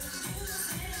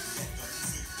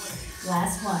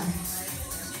 Last one.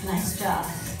 Nice job.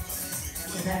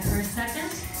 Do that for a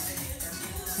second.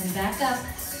 And back up.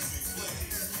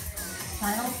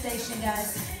 Final station,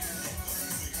 guys.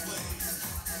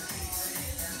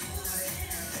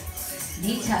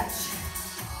 Knee touch.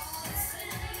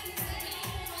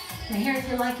 Now here, if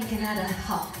you like, you can add a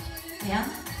hop. Yeah?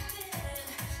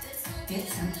 Get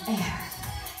some air.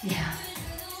 Yeah.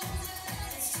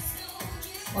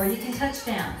 Or you can touch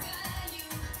down.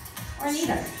 Or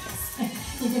neither.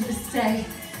 You can just stay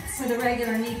with a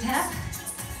regular knee tap.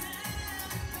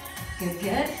 Good,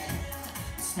 good.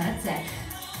 That's it.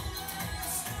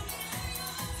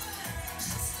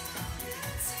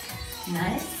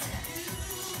 Nice.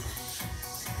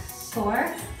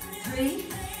 4, 3,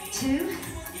 2,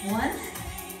 1.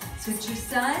 Switch your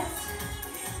sides.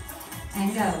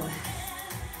 And go.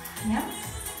 Yep.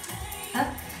 Up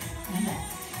and back.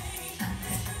 Up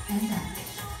and back.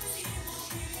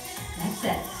 That's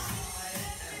it.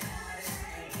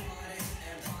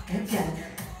 Good, good.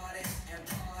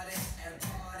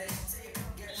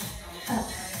 Up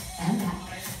and back.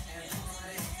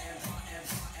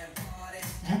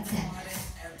 That's it.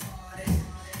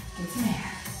 Get some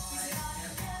air.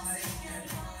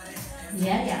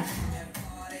 Yeah, yeah.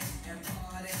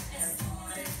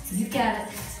 You got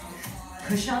it.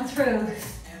 Push on through.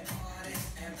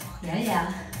 Yeah,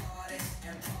 yeah.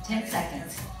 10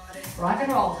 seconds. Rock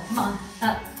and roll. Come on.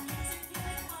 Up.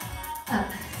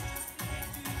 Up.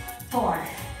 4,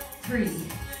 3,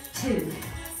 2,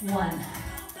 1.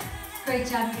 Great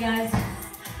job, you guys.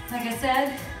 Like I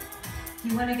said,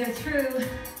 you want to go through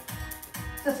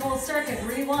the full circuit.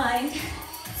 Rewind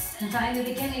and find the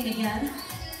beginning again.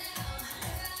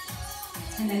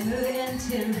 And then move it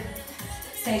into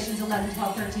stations 11,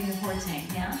 12, 13, and 14,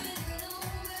 yeah?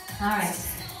 All right.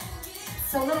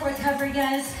 So a little recovery,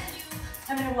 guys.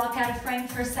 I'm going to walk out of frame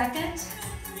for a second.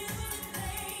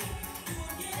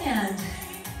 And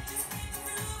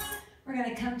we're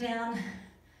going to come down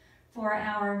for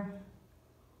our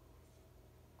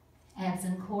abs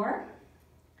and core.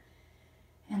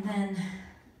 And then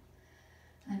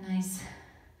a nice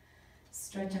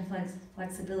stretch and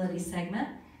flexibility segment.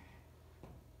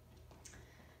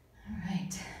 All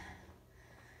right.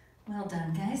 Well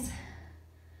done, guys.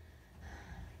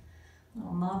 A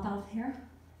little mop off here.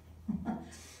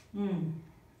 All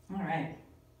right.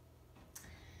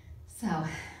 So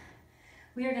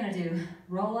we are going to do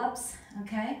roll-ups,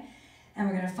 okay? And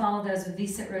we're going to follow those with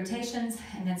V-sit rotations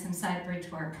and then some side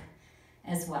bridge work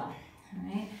as well. All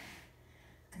right.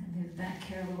 I'm going to move back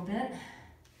here a little bit.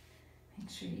 Make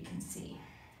sure you can see.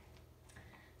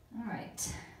 All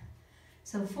right.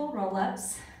 So full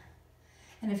roll-ups.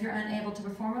 And if you're unable to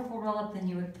perform a full roll-up, then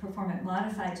you would perform it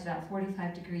modified to about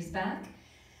 45 degrees back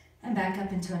and back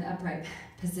up into an upright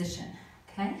position,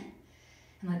 okay?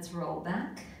 And let's roll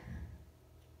back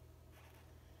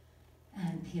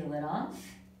and peel it off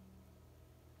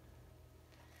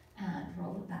and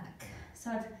roll it back.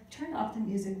 So I've turned off the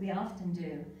music we often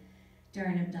do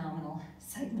during abdominal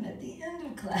segment at the end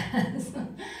of class.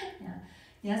 Yeah.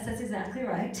 Yes, that's exactly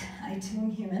right. I too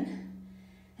am human.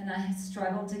 And I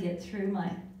struggle to get through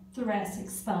my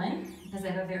thoracic spine because I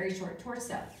have a very short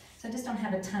torso. So I just don't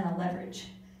have a ton of leverage.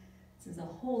 This is a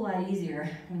whole lot easier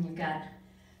when you've got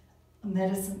a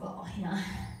medicine ball, yeah?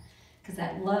 Because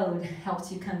that load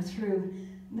helps you come through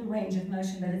the range of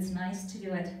motion, but it's nice to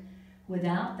do it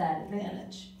without that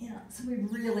advantage. Yeah, so we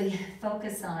really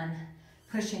focus on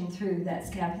pushing through that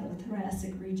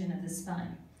scapulothoracic region of the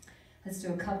spine. Let's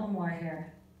do a couple more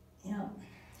here. Yeah.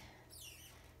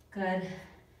 Good.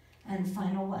 And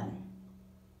final one.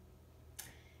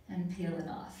 And peel it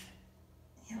off.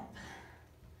 Yep.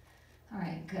 All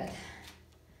right, good.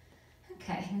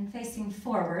 Okay, and facing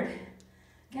forward.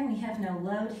 Again, we have no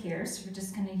load here, so we're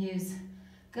just gonna use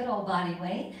good old body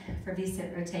weight for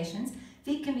V-sit rotations.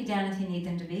 Feet can be down if you need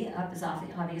them to be. Up is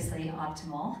obviously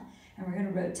optimal. And we're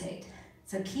gonna rotate.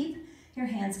 So keep your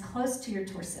hands close to your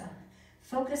torso.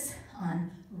 Focus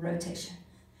on rotation.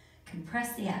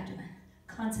 Compress the abdomen.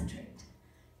 Concentrate.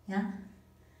 Yeah?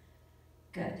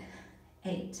 Good.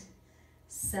 8,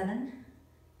 7,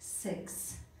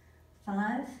 6,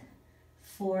 5,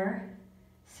 4,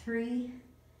 3,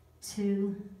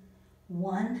 2,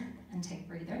 1, and take a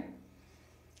breather.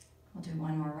 We'll do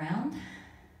one more round.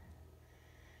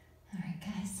 All right,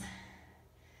 guys.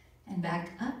 And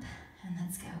back up, and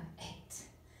let's go. 8.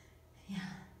 Yeah,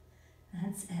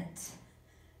 that's it.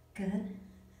 Good.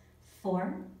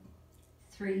 4,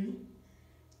 3,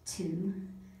 2,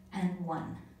 and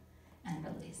 1. And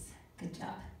release. Good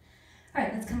job. All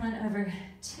right, let's come on over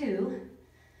to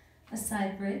a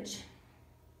side bridge.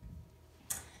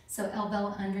 So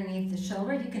elbow underneath the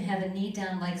shoulder. You can have a knee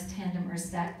down, legs tandem, or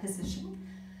stacked position.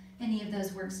 Any of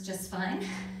those works just fine.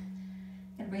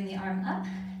 Gonna bring the arm up,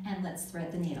 and let's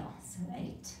thread the needle. So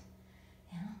 8,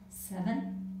 yeah,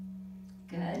 7,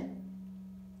 good,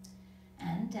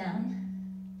 and down,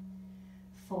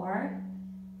 4,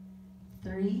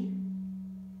 3,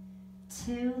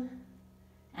 2,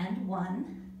 and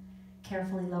 1.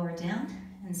 Carefully lower down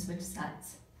and switch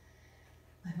sides.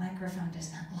 My microphone does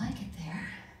not like it there.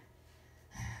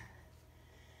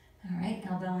 All right,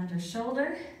 elbow under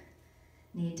shoulder,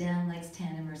 knee down, legs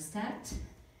tandem or stacked,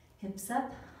 hips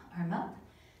up, arm up,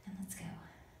 and let's go.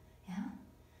 Yeah?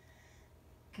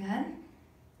 Good.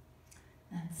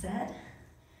 That's it.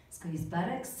 Squeeze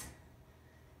buttocks.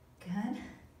 Good.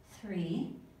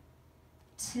 3,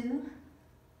 2,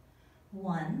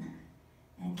 1,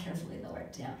 and carefully lower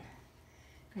it down.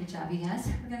 Great job, you guys.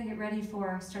 We're gonna get ready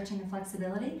for stretching and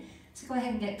flexibility. So go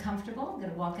ahead and get comfortable. I'm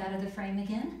gonna walk out of the frame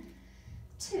again.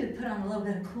 2, put on a little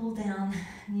bit of cool down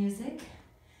music.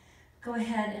 Go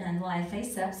ahead and lie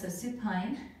face up, so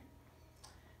supine.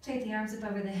 Take the arms up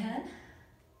over the head.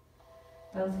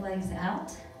 Both legs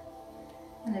out.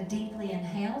 And a deeply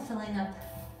inhale, filling up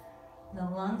the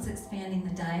lungs, expanding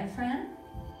the diaphragm.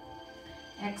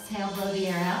 Exhale, blow the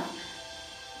air out.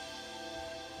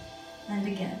 And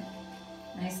again.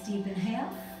 Nice deep inhale.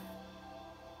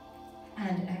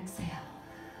 And exhale.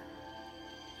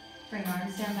 Bring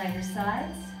arms down by your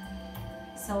sides.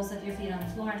 Soles of your feet on the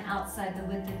floor and outside the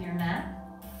width of your mat.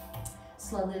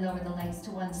 Slowly lower the legs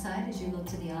to one side as you look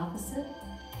to the opposite.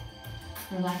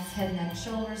 Relax head, neck,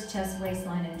 shoulders, chest,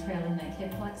 waistline, and trailing leg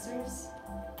hip flexors.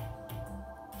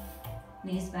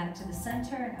 Knees back to the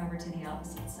center and over to the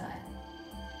opposite side.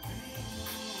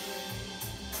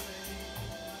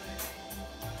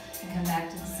 And come back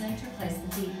to the center, place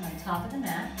the feet on top of the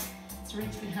mat. Let's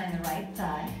reach behind the right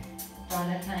thigh. Draw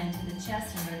that thigh into the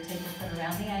chest and rotate the foot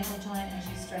around the ankle joint as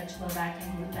you stretch low back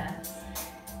and glute max.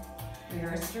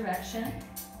 Reverse direction.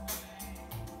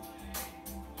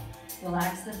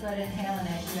 Relax the foot, inhale, and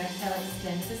as you exhale,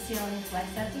 extend to the ceiling, flex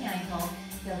at the ankle.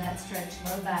 Feel that stretch,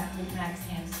 low back, glute max,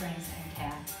 hamstrings, and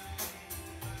calf.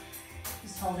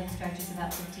 Just holding stretches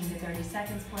about 15 to 30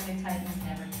 seconds. Point of tightness,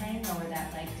 never pain. Lower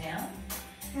that leg down.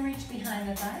 And reach behind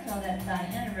the thigh, draw that thigh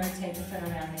in, and rotate the foot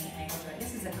around the ankle joint.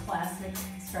 This is a classic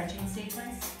stretching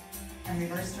sequence. And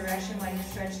reverse direction while you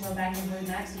stretch low back and glute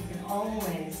max. You can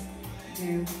always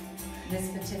do this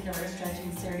particular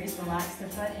stretching series. Relax the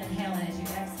foot, inhale, and as you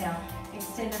exhale,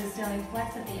 extend to the ceiling,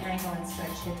 flex at the ankle, and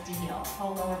stretch hip to heel.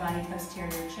 Whole lower body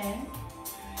posterior chain.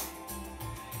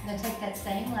 Now take that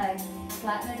same leg,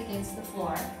 flatten it against the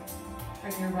floor.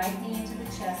 Bring your right knee into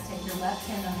the chest, take your left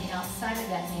hand on the outside of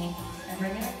that knee, and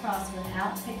bring it across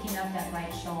without picking up that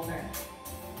right shoulder.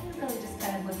 You're really just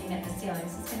kind of looking at the ceiling.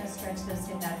 This is going to stretch those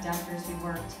hip abductors we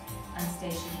worked on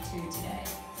station 2 today.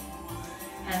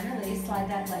 And release, slide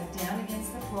that leg down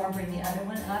against the floor, bring the other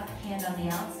one up, hand on the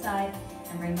outside,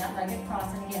 and bring that leg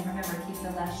across. And again, remember, keep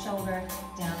the left shoulder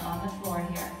down on the floor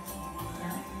here.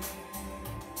 Yeah.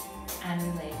 And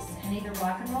release. And either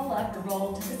rock and roll up or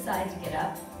roll to the side to get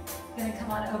up. You're going to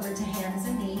come on over to hands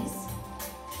and knees.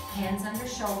 Hands under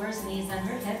shoulders, knees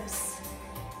under hips.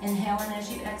 Inhale, and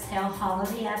as you exhale, hollow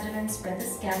the abdomen, spread the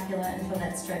scapula, and feel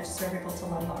that stretch cervical to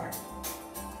lumbar.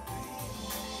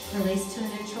 Release to a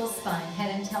neutral spine,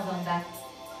 head and tailbone back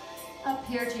up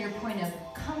here to your point of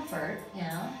comfort,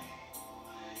 yeah.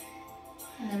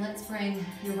 And then let's bring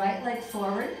your right leg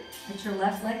forward, let your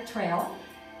left leg trail.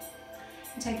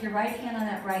 And take your right hand on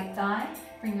that right thigh,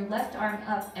 bring your left arm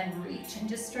up and reach, and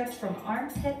just stretch from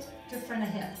armpit to front of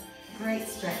hip. Great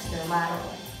stretch there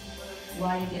laterally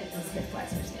while you get those hip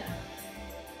flexors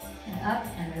in. And up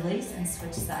and release and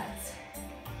switch sides.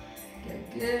 Get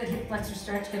a good hip flexor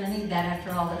stretch. Gonna need that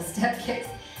after all those step kicks.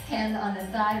 Hand on the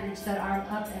thigh, reach that arm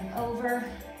up and over,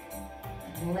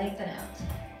 and lengthen out.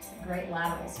 It's a great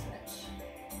lateral stretch.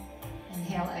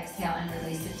 Inhale, exhale, and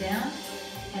release it down.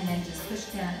 And then just push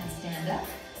down and stand up.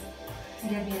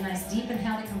 And give me a nice deep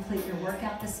inhale to complete your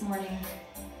workout this morning.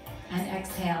 And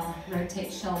exhale,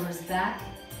 rotate shoulders back.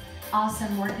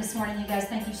 Awesome work this morning, you guys.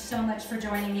 Thank you so much for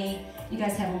joining me. You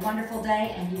guys have a wonderful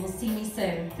day, and you will see me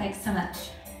soon. Thanks so much.